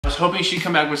hoping she'd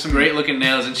come back with some great looking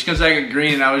nails, and she comes back in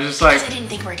green, and I was just like, I didn't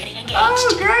think we were getting engaged.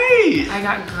 oh, great. I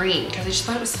got green because I just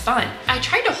thought it was fun. I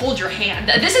tried to hold your hand.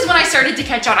 This is when I started to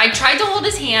catch on. I tried to hold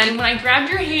his hand, and when I grabbed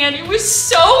your hand, it was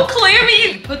so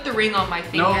clammy. You put the ring on my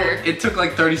finger. No, it took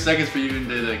like 30 seconds for you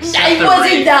to accept it the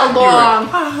wasn't ring. that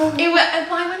long. You were,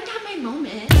 Well, I wanted to have my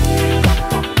moment.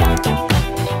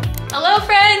 Hello,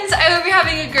 friends. I hope you're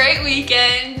having a great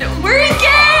weekend. We're engaged.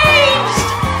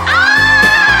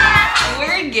 Ah!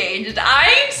 We're engaged.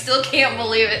 I still can't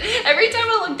believe it. Every time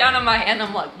I look down at my hand,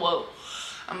 I'm like, whoa,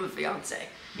 I'm a fiance.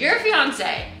 You're a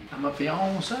fiance. I'm a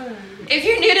fiancé. If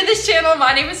you're new to this channel,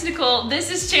 my name is Nicole.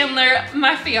 This is Chandler,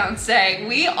 my fiance.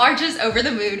 We are just over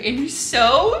the moon and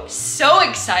so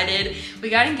excited. We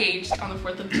got engaged on the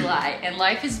 4th of July and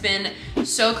life has been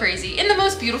so crazy in the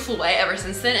most beautiful way ever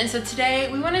since then. And so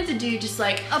today we wanted to do just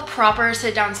like a proper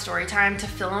sit down story time to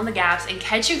fill in the gaps and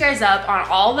catch you guys up on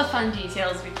all the fun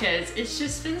details because it's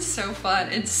just been so fun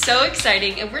and so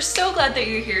exciting. And we're so glad that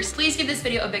you're here. So please give this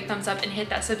video a big thumbs up and hit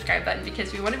that subscribe button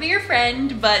because we want to be your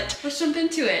friend. But let's jump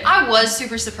into it. I was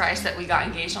super surprised that we got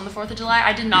engaged on the 4th of July.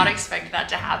 I did not expect that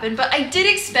to happen, but I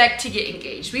did expect to get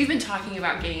engaged. We've been talking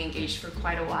about getting engaged for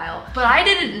quite a while, but I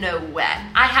didn't know when.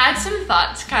 I had some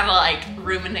thoughts kind of like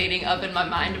ruminating up in my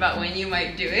mind about when you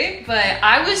might do it, but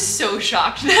I was so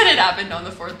shocked that it happened on the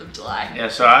 4th of July. Yeah,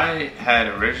 so I had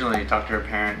originally talked to her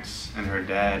parents and her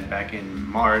dad back in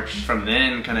March. From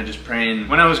then, kind of just praying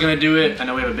when I was gonna do it. I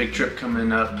know we have a big trip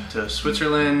coming up to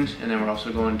Switzerland, and then we're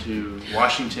also going to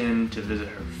Washington to visit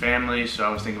her family, so I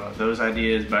was thinking about those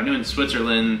ideas, but I knew in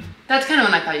Switzerland, That's kind of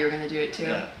when I thought you were gonna do it too.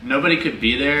 yeah, nobody could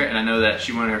be there, and I know that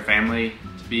she wanted her family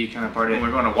to be kind of part of it. When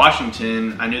we were going to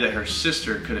Washington, I knew that her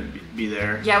sister couldn't be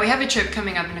there. Yeah, we have a trip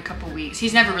coming up in a couple weeks.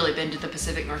 He's never really been to the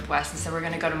Pacific Northwest, and so we're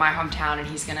gonna go to my hometown and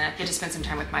he's gonna get to spend some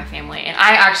time with my family. And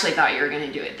I actually thought you were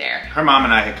gonna do it there. Her mom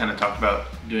and I had kind of talked about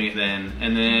doing it then,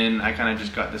 and then I kind of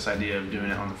just got this idea of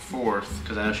doing it on the 4th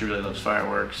because I know she really loves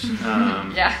fireworks.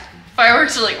 Yeah,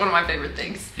 fireworks are like one of my favorite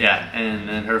things. Yeah, and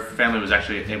then her family was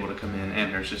actually able to come in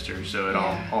and her sister, so it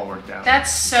all worked out.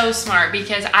 That's so smart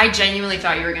because I genuinely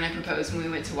thought you were gonna propose when we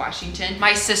went to Washington.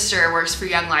 My sister works for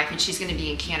Young Life and she's gonna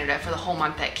be in Canada for the whole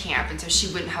month at camp, and so she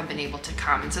wouldn't have been able to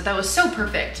come. And so that was so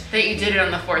perfect that you did it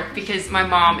on the 4th because my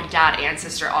mom, dad, and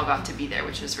sister all got to be there,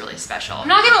 which was really special. I'm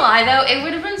not gonna lie though, it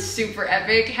would have been super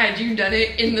epic had you done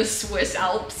it in the Swiss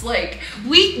Alps. Like,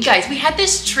 we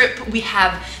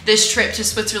have this trip to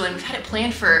Switzerland. We've had it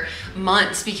planned for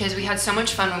months because we had so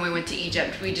much fun when we went to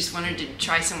Egypt. We just wanted to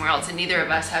try somewhere else, and neither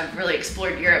of us have really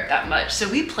explored Europe that much. So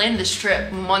we planned this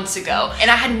trip months ago,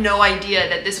 and I had no idea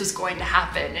that this was going to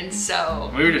happen. And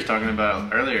so we were just talking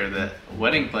about earlier that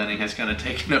wedding planning has kind of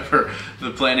taken over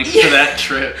the planning for that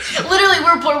trip. Literally,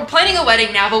 we're planning a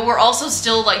wedding now, but we're also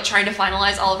still like trying to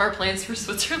finalize all of our plans for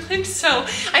Switzerland. So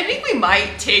I think we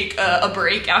might take a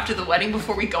break after the wedding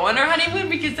before we go on our honeymoon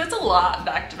because that's a lot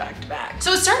back to back to back.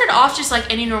 So it started off just like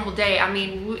any normal day. I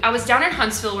mean, I was down in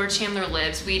Huntsville where Chandler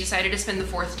lives. We decided to spend the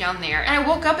 4th down there, and I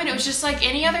woke up and it was just like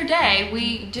any other day.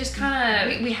 We just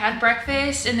kind of we had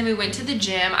breakfast and then we went to the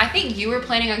gym. I think you were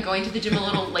planning on going to the gym a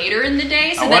little later in the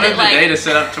day, so I wanted the day to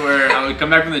set up to where I would come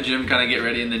back from the gym, kind of get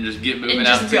ready, and then just get moving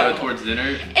out to go towards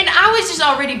dinner. And I was just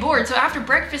already bored, so after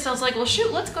breakfast I was like, well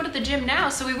shoot, let's go to the gym now.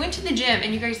 So we went to the gym,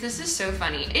 and you guys, this is so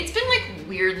funny. It's been like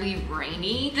weirdly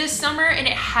rainy this summer, and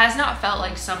it has not felt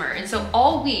like summer. And so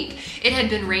all week it had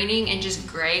been raining and just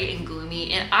gray and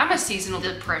gloomy, and I'm a seasonal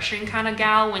depression kind of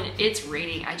gal. When it's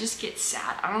raining, I just get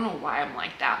sad. I don't know why I'm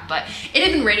like that, but it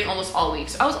had been raining almost all week,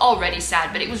 so I was already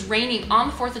sad, but it was raining on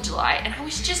the 4th of July, and I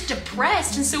was just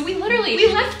depressed. And so we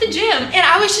left the gym, and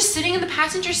I was just sitting in the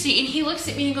passenger seat, and he looks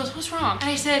at me and he goes, what's wrong? And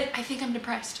I said, I think I'm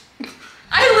depressed.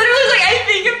 I literally was like, I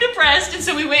think I'm depressed. And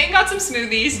so we went and got some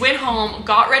smoothies, went home,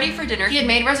 got ready for dinner. He had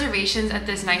made reservations at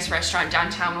this nice restaurant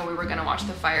downtown where we were gonna watch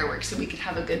the fireworks so we could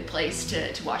have a good place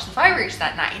to watch the fireworks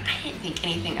that night. And I didn't think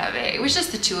anything of it. It was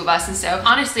just the two of us. And so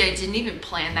honestly, I didn't even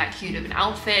plan that cute of an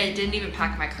outfit, didn't even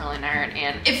pack my curling iron.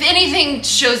 And if anything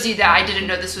shows you that I didn't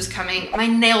know this was coming, my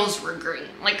nails were green.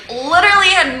 Like literally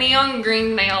had neon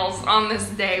green nails on this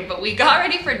day. But we got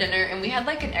ready for dinner and we had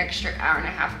like an extra hour and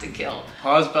a half to kill.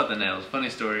 Pause about the nails. Funny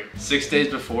story. 6 days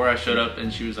before I showed up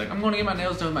and she was like, I'm going to get my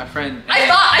nails done with my friend. I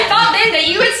thought then that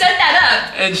you had set that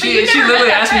up. And she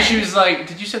literally asked me, she was like,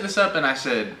 did you set this up? And I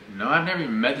said, no, I've never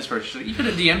even met this person. She's like, you could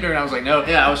have DM'd her. And I was like, no.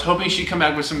 Yeah, I was hoping she'd come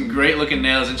back with some great looking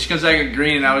nails, and she comes back in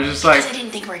green, and I was just like, I didn't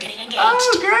think we were getting engaged.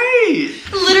 oh,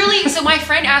 great. Literally Literally, so my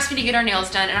friend asked me to get our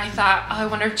nails done and I thought, oh, I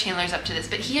wonder if Chandler's up to this,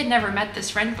 but he had never met this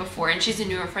friend before and she's a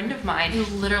newer friend of mine who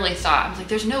literally thought, I was like,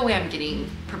 there's no way I'm getting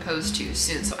proposed to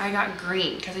soon. So I got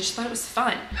green because I just thought it was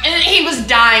fun. And then he was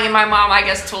dying and my mom, I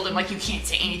guess, told him like, you can't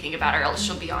say anything about her else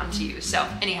she'll be on to you. So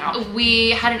anyhow,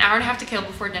 we had an hour and a half to kill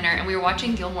before dinner and we were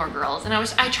watching Gilmore Girls and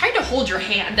I tried to hold your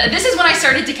hand. This is when I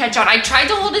started to catch on. I tried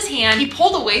to hold his hand. He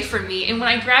pulled away from me and when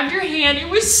I grabbed your hand, it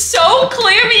was so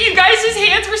clammy. You guys, his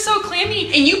hands were so clammy.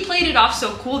 And you played it off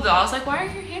so cool though. I was like, why are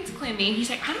your hands clammy? And he's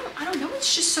like, I don't know,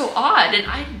 it's just so odd. And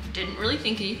I didn't really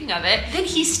think anything of it. Then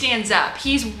he stands up.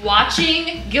 He's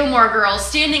watching Gilmore Girls,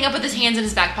 standing up with his hands in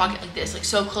his back pocket like this, like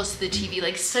so close to the TV,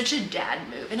 like such a dad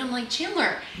move. And I'm like,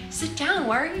 Chandler, sit down,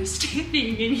 why are you standing?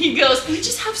 And he goes, we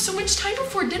just have so much time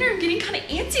before dinner. I'm getting kind of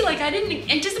antsy, like I didn't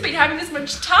anticipate having this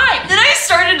much time. Then I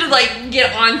started to like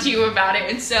get on to you about it.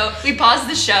 And so we paused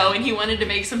the show and he wanted to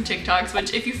make some TikToks,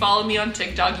 which if you follow me on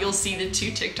TikTok, you'll see the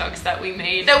 2 TikToks that we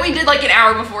made, that we did like an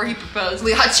hour before he proposed.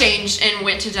 We got changed and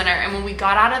went to dinner. And when we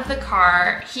got out of the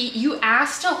car, you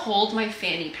asked to hold my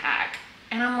fanny pack.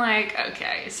 And I'm like,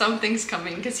 okay, something's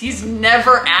coming because he's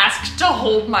never asked to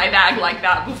hold my bag like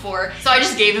that before. So I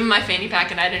just gave him my fanny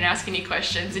pack and I didn't ask any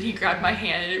questions and he grabbed my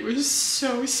hand and it was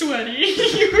so sweaty.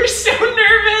 You were so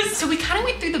nervous. So we kind of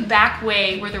went through the back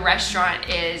way where the restaurant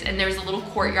is and there's a little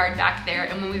courtyard back there.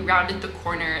 And when we rounded the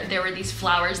corner, there were these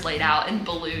flowers laid out and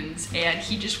balloons and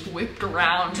he just whipped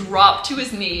around, dropped to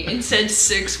his knee and said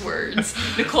 6 words.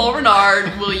 Nicole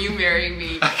Renard, will you marry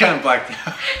me? I kind of blacked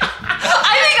out.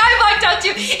 I think I blacked out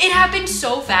too. It happened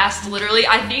so fast, literally.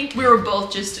 I think we were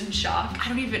both just in shock. I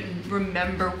don't even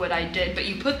remember what I did, but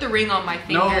you put the ring on my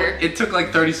finger. No, it took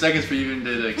like 30 seconds for you even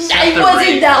to accept it the wasn't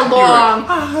ring. that long.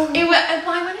 Well,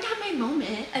 I wanted to have my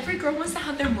moment. Every girl wants to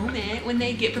have their moment when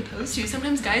they get proposed to.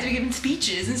 Sometimes guys are giving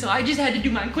speeches, and so I just had to do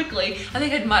mine quickly. I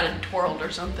think I might have twirled or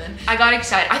something. I got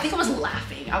excited. I think I was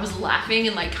laughing. I was laughing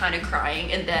and like kind of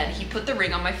crying, and then he put the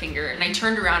ring on my finger, and I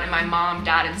turned around, and my mom,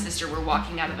 dad, and sister were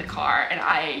walking out of the car, and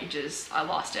I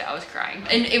lost it. I was crying.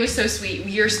 And it was so sweet.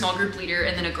 Your small group leader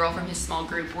and then a girl from his small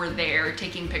group were there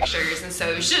taking pictures, and so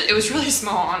it was really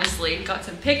small, honestly. Got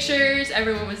some pictures.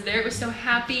 Everyone was there. It was so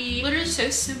happy. Literally so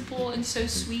simple and so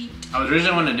sweet. I was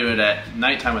originally wanting to do it at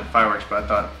nighttime with fireworks, but I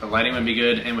thought the lighting would be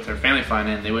good, and with her family flying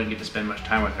in, they wouldn't get to spend much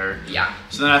time with her. Yeah.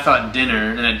 So then I thought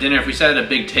dinner, and at dinner, if we sat at a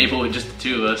big table with just the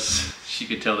 2 of us, she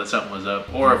could tell that something was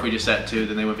up. Or if we just sat 2,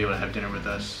 then they wouldn't be able to have dinner with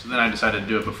us. So then I decided to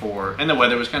do it before, and the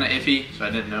weather was kind of iffy, so I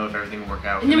didn't know if everything would work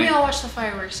out. And then we all watched the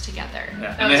fireworks together.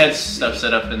 Yeah, and they had stuff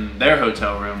set up in their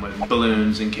hotel room with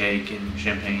balloons and cake and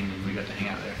champagne, and we got to hang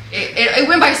out there. It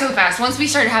went by so fast. Once we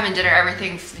started having dinner,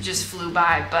 everything just flew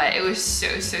by, but it was so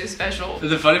special.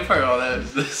 The funny part of all that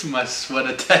is this is my sweat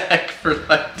attack for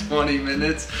like 20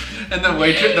 minutes, and the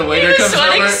waiter comes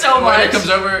over. So the waiter comes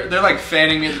over. They're like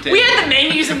fanning me at the table. We had the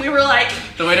menus, and we were like,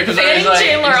 the waiter comes over. He's like,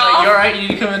 you all right? You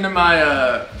need to come into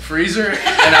my freezer.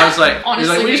 And I was like,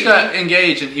 honestly, he's like, we just got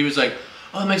engaged, and he was like,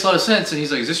 oh, that makes a lot of sense. And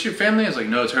he's like, is this your family? I was like,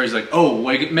 no, it's her. He's like, oh,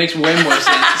 it makes way more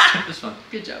sense. It's fun.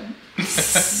 Good job.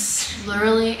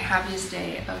 Literally happiest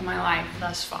day of my life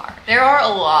thus far. There are a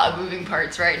lot of moving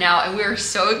parts right now, and we're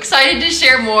so excited to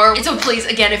share more. And so please,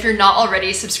 again, if you're not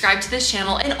already, subscribe to this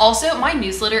channel. And also, my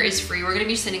newsletter is free. We're gonna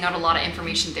be sending out a lot of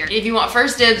information there. If you want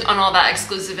first dibs on all that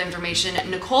exclusive information,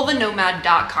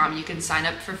 NicoleTheNomad.com, you can sign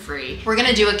up for free. We're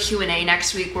gonna do a Q&A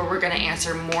next week where we're gonna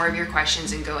answer more of your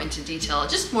questions and go into detail,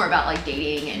 just more about like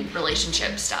dating and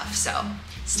relationship stuff. So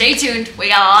stay tuned. We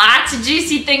got lots of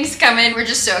juicy things coming. We're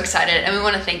just so excited, and we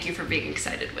want to thank you for being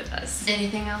excited with us.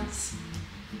 Anything else?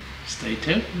 Stay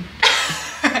tuned.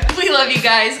 We love you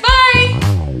guys. Bye.